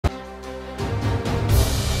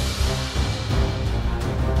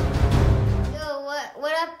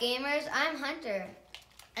gamers, I'm Hunter.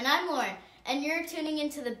 And I'm Lauren, and you're tuning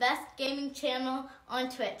into the best gaming channel on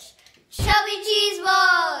Twitch, Chubby Cheese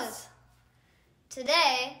Balls!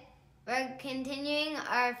 Today, we're continuing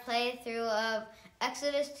our playthrough of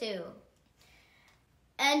Exodus 2.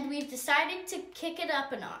 And we've decided to kick it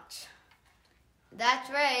up a notch. That's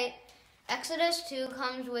right. Exodus 2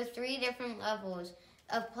 comes with 3 different levels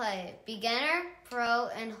of play. Beginner, Pro,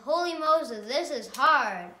 and Holy Moses, this is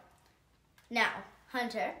hard. Now,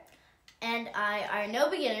 Hunter and I are no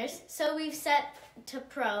beginners, so we've set to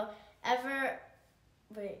Pro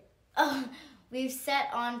we've set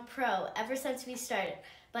on Pro ever since we started.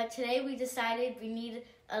 But today we decided we need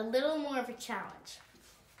a little more of a challenge.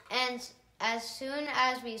 And as soon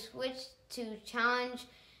as we switched to challenge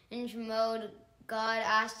mode, God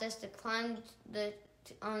asked us to climb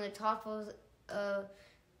on the top of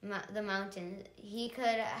the mountain. He could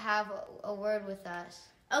have a word with us.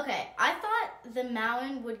 Okay, I thought the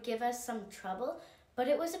mountain would give us some trouble, but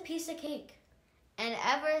it was a piece of cake. And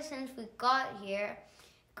ever since we got here,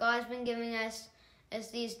 God's been giving us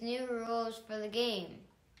these new rules for the game.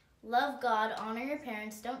 Love God, honor your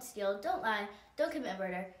parents, don't steal, don't lie, don't commit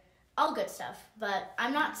murder. All good stuff, but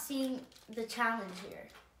I'm not seeing the challenge here.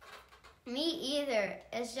 Me either.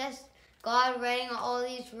 It's just God writing all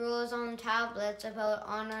these rules on tablets about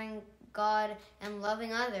honoring God and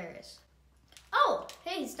loving others. Oh,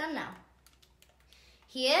 hey, he's done now.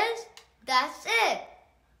 He is? That's it.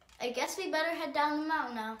 I guess we better head down the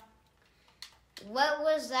mountain now. What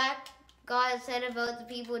was that God said about the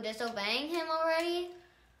people disobeying him already?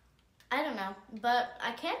 I don't know, but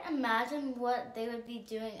I can't imagine what they would be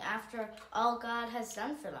doing after all God has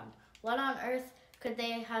done for them. What on earth could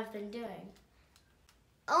they have been doing?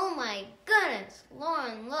 Oh my goodness,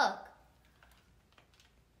 Lauren, look.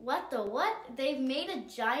 What the what? They've made a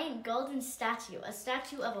giant golden statue, a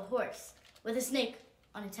statue of a horse with a snake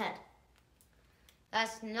on its head.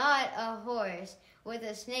 That's not a horse with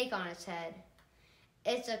a snake on its head.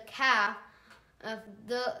 It's a calf.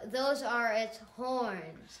 Those are its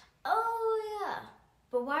horns. Oh, yeah.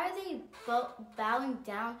 But why are they bowing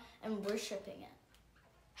down and worshiping it?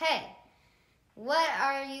 Hey, what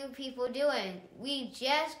are you people doing? We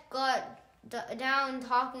just got down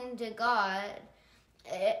talking to God,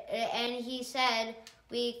 and he said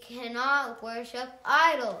we cannot worship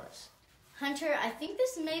idols. Hunter, I think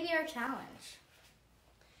this may be our challenge.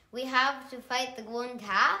 We have to fight the golden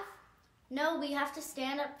calf? No, we have to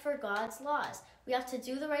stand up for God's laws. We have to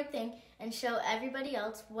do the right thing and show everybody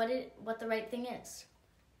else what the right thing is.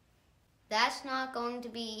 That's not going to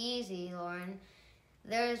be easy, Lauren.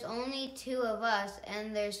 There's only 2 of us,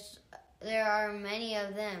 and there are many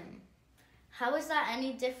of them. How is that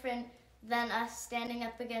any different than us standing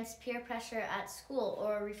up against peer pressure at school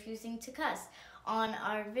or refusing to cuss on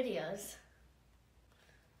our videos?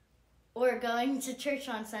 Or going to church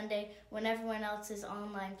on Sunday when everyone else is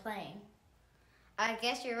online playing? I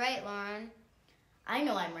guess you're right, Lauren. I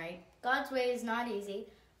know I'm right. God's way is not easy,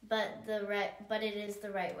 but it is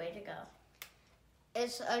the right way to go.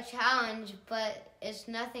 It's a challenge, but it's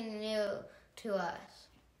nothing new to us.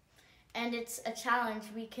 And it's a challenge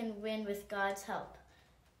we can win with God's help.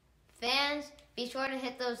 Fans, be sure to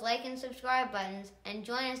hit those like and subscribe buttons and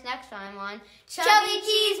join us next time on Chubby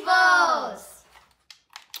Cheese Balls!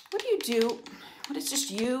 What do you do when it's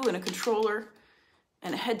just you and a controller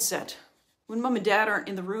and a headset? When mom and dad aren't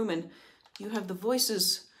in the room and you have the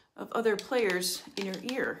voices of other players in your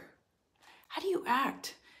ear? How do you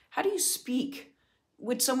act? How do you speak?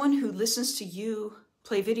 Would someone who listens to you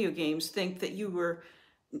play video games think that you were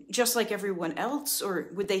just like everyone else? Or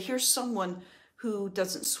would they hear someone who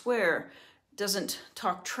doesn't swear, doesn't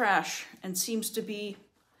talk trash, and seems to be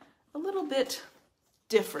a little bit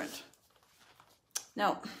different?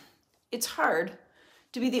 Now, it's hard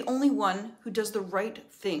to be the only one who does the right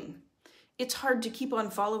thing. It's hard to keep on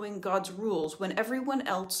following God's rules when everyone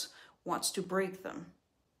else wants to break them.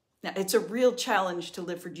 Now, it's a real challenge to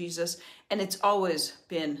live for Jesus, and it's always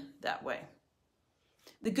been that way.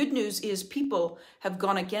 The good news is people have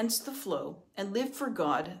gone against the flow and lived for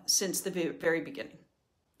God since the very beginning.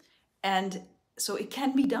 And so it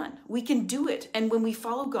can be done. We can do it. And when we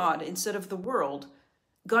follow God instead of the world,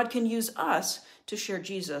 God can use us to share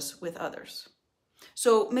Jesus with others.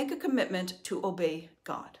 So make a commitment to obey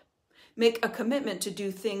God. Make a commitment to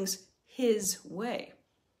do things His way.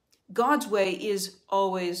 God's way is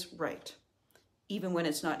always right, even when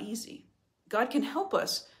it's not easy. God can help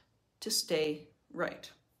us to stay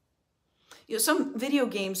right. You know, some video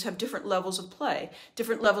games have different levels of play,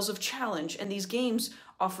 different levels of challenge, and these games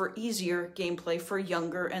offer easier gameplay for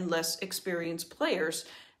younger and less experienced players,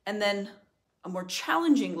 and then a more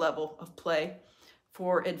challenging level of play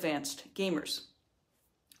for advanced gamers.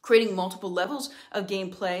 Creating multiple levels of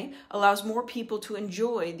gameplay allows more people to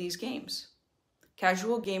enjoy these games.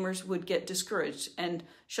 Casual gamers would get discouraged and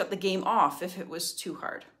shut the game off if it was too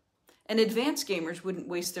hard. And advanced gamers wouldn't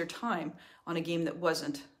waste their time on a game that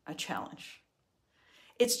wasn't a challenge.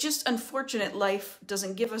 It's just unfortunate life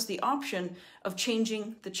doesn't give us the option of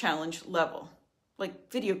changing the challenge level,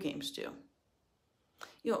 like video games do.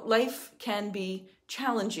 Life can be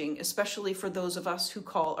challenging, especially for those of us who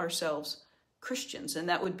call ourselves Christians, and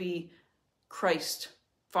that would be Christ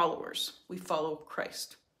followers. We follow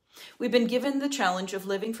Christ. We've been given the challenge of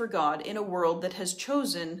living for God in a world that has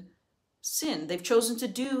chosen sin. They've chosen to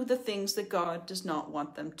do the things that God does not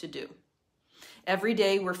want them to do. Every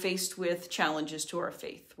day we're faced with challenges to our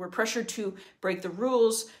faith. We're pressured to break the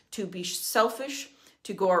rules, to be selfish,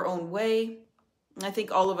 to go our own way. And I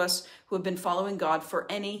think all of us who have been following God for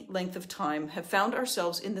any length of time have found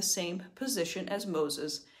ourselves in the same position as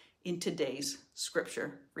Moses in today's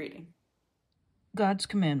scripture reading. God's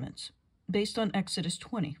commandments, based on Exodus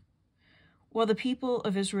 20. While the people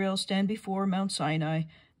of Israel stand before Mount Sinai,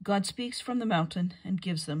 God speaks from the mountain and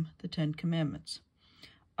gives them the 10 Commandments.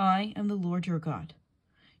 I am the Lord your God.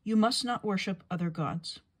 You must not worship other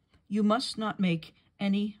gods. You must not make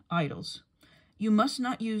any idols. You must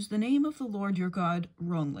not use the name of the Lord your God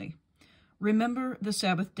wrongly. Remember the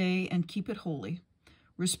Sabbath day and keep it holy.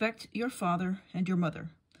 Respect your father and your mother.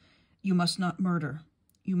 You must not murder.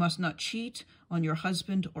 You must not cheat on your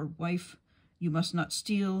husband or wife. You must not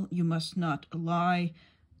steal. You must not lie.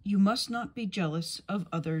 You must not be jealous of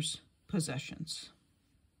others' possessions.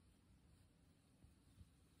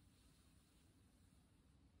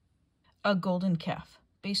 A golden calf,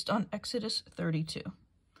 based on Exodus 32.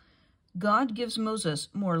 God gives Moses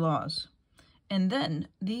more laws, and then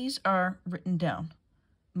these are written down.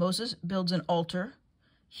 Moses builds an altar.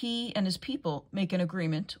 He and his people make an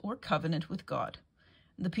agreement or covenant with God.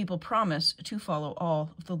 The people promise to follow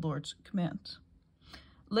all of the Lord's commands.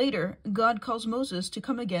 Later, God calls Moses to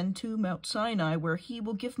come again to Mount Sinai, where he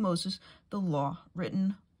will give Moses the law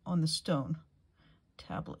written on the stone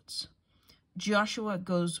tablets. Joshua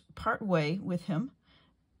goes part way with him.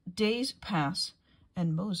 Days pass,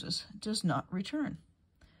 and Moses does not return.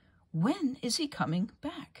 When is he coming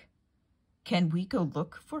back? Can we go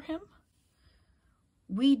look for him?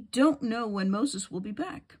 We don't know when Moses will be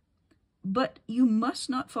back, but you must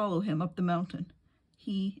not follow him up the mountain.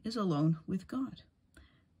 He is alone with God.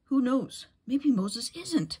 Who knows? Maybe Moses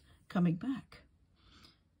isn't coming back.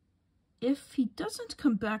 If he doesn't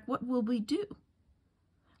come back, what will we do?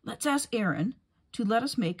 Let's ask Aaron to let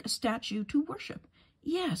us make a statue to worship.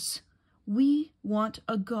 Yes, we want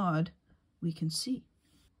a God we can see.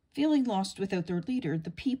 Feeling lost without their leader, the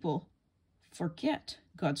people forget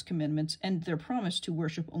God's commandments and their promise to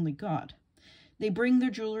worship only God. They bring their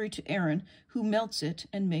jewelry to Aaron, who melts it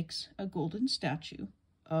and makes a golden statue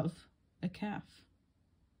of a calf.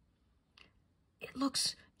 It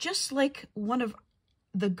looks just like one of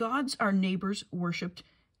the gods our neighbors worshipped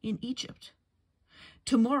in Egypt.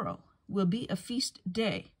 Tomorrow will be a feast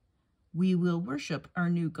day. We will worship our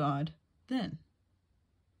new God then.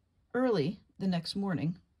 Early the next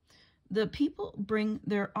morning, the people bring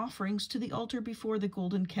their offerings to the altar before the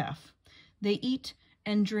golden calf. They eat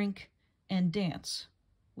and drink and dance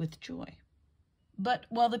with joy. But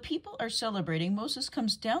while the people are celebrating, Moses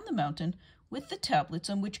comes down the mountain with the tablets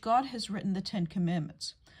on which God has written the 10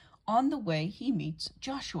 Commandments. On the way, he meets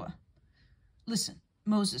Joshua. Listen,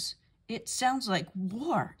 Moses, it sounds like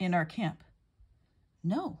war in our camp.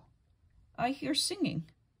 No, I hear singing,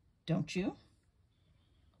 don't you?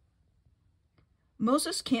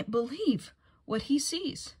 Moses can't believe what he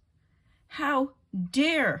sees. How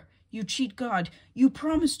dare you cheat God? You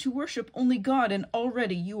promised to worship only God, and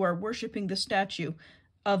already you are worshiping the statue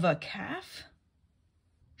of a calf?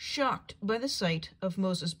 Shocked by the sight of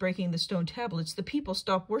Moses breaking the stone tablets, the people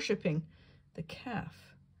stop worshiping the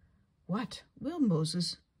calf. What will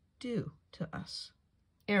Moses do to us?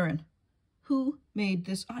 Aaron, who made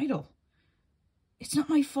this idol? It's not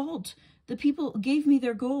my fault. The people gave me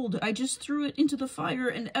their gold. I just threw it into the fire,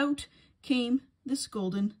 and out came this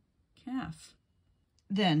golden calf.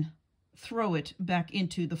 Then throw it back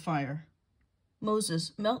into the fire.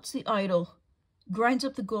 Moses melts the idol, grinds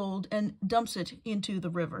up the gold, and dumps it into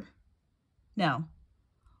the river. Now,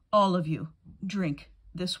 all of you, drink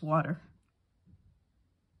this water.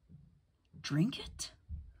 Drink it?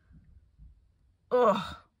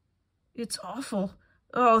 Oh, it's awful.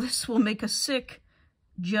 Oh, this will make us sick.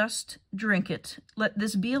 Just drink it. Let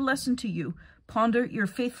this be a lesson to you. Ponder your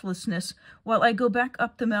faithlessness while I go back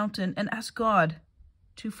up the mountain and ask God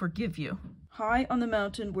to forgive you. High on the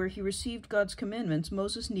mountain where he received God's commandments,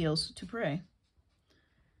 Moses kneels to pray.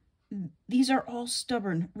 These are all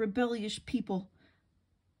stubborn, rebellious people.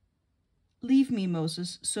 Leave me,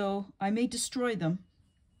 Moses, so I may destroy them.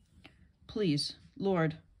 Please,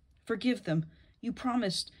 Lord, forgive them. You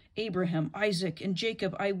promised Abraham, Isaac, and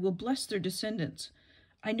Jacob, I will bless their descendants.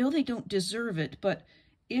 I know they don't deserve it, but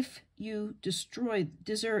if you destroy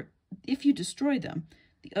them,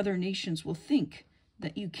 the other nations will think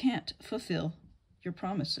that you can't fulfill your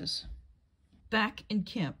promises. Back in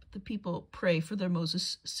camp, the people pray for their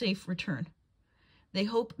Moses' safe return. They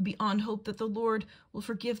hope beyond hope that the Lord will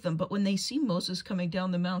forgive them, but when they see Moses coming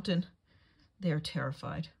down the mountain, they are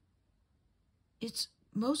terrified. It's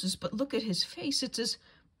Moses, but look at his face. It's as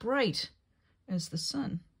bright as the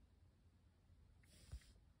sun.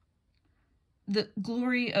 The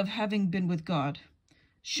glory of having been with God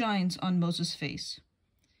shines on Moses' face.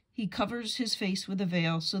 He covers his face with a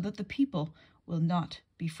veil so that the people will not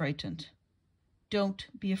be frightened. Don't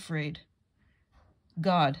be afraid.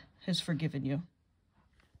 God has forgiven you.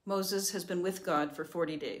 Moses has been with God for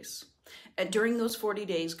 40 days. And during those 40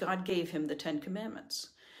 days, God gave him the 10 Commandments,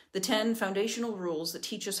 the 10 foundational rules that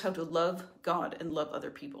teach us how to love God and love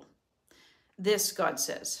other people. This, God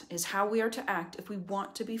says, is how we are to act if we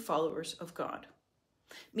want to be followers of God.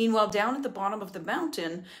 Meanwhile, down at the bottom of the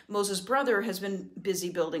mountain, Moses' brother has been busy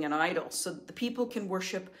building an idol so that the people can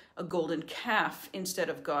worship a golden calf instead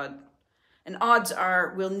of God. And odds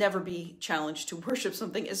are we'll never be challenged to worship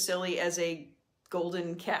something as silly as a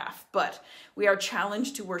golden calf, but we are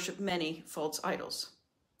challenged to worship many false idols.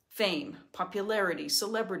 Fame, popularity,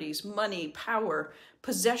 celebrities, money, power,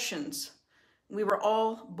 possessions. We were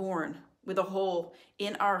all born with a hole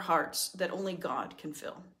in our hearts that only God can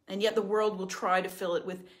fill. And yet the world will try to fill it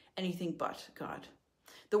with anything but God.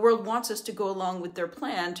 The world wants us to go along with their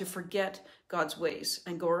plan to forget God's ways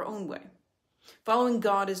and go our own way. Following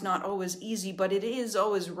God is not always easy, but it is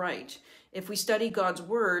always right. If we study God's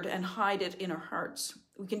word and hide it in our hearts,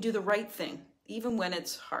 we can do the right thing, even when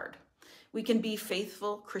it's hard. We can be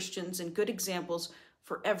faithful Christians and good examples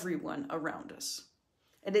for everyone around us.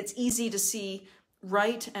 And it's easy to see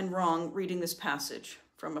right and wrong reading this passage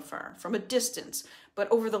from afar, from a distance. But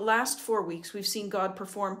over the last 4 weeks, we've seen God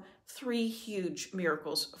perform 3 huge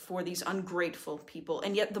miracles for these ungrateful people.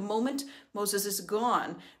 And yet the moment Moses is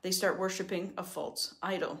gone, they start worshiping a false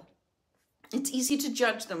idol. It's easy to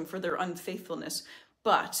judge them for their unfaithfulness,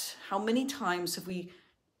 but how many times have we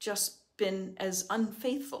just been as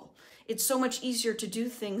unfaithful? It's so much easier to do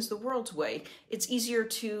things the world's way. It's easier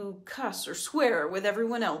to cuss or swear with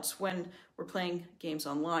everyone else when we're playing games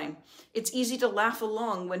online. It's easy to laugh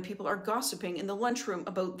along when people are gossiping in the lunchroom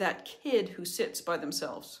about that kid who sits by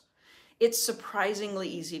themselves. It's surprisingly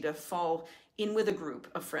easy to fall in with a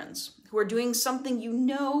group of friends who are doing something you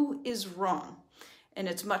know is wrong. And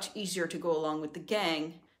it's much easier to go along with the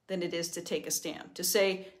gang than it is to take a stand, to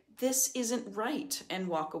say, this isn't right, and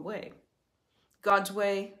walk away. God's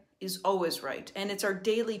way is always right, and it's our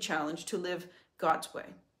daily challenge to live God's way.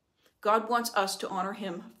 God wants us to honor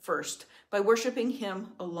him first by worshiping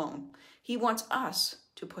him alone. He wants us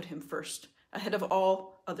to put him first, ahead of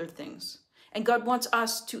all other things. And God wants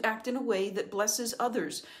us to act in a way that blesses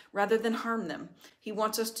others rather than harm them. He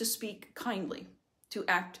wants us to speak kindly, to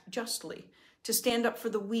act justly, to stand up for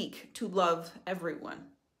the weak, to love everyone.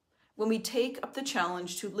 When we take up the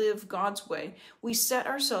challenge to live God's way, we set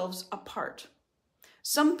ourselves apart.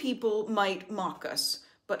 Some people might mock us,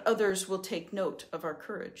 but others will take note of our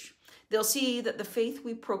courage. They'll see that the faith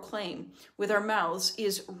we proclaim with our mouths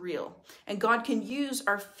is real, and God can use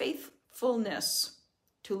our faithfulness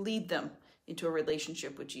to lead them into a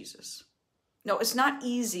relationship with Jesus. No, it's not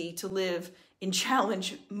easy to live in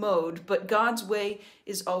challenge mode, but God's way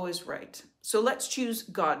is always right. So let's choose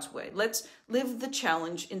God's way. Let's live the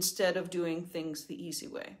challenge instead of doing things the easy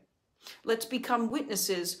way. Let's become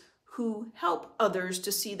witnesses who help others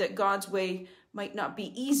to see that God's way might not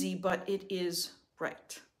be easy, but it is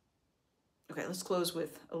right. Okay, let's close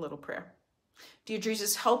with a little prayer. Dear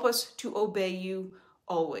Jesus, help us to obey you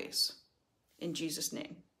always. In Jesus'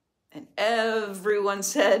 name. And everyone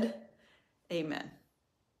said, amen.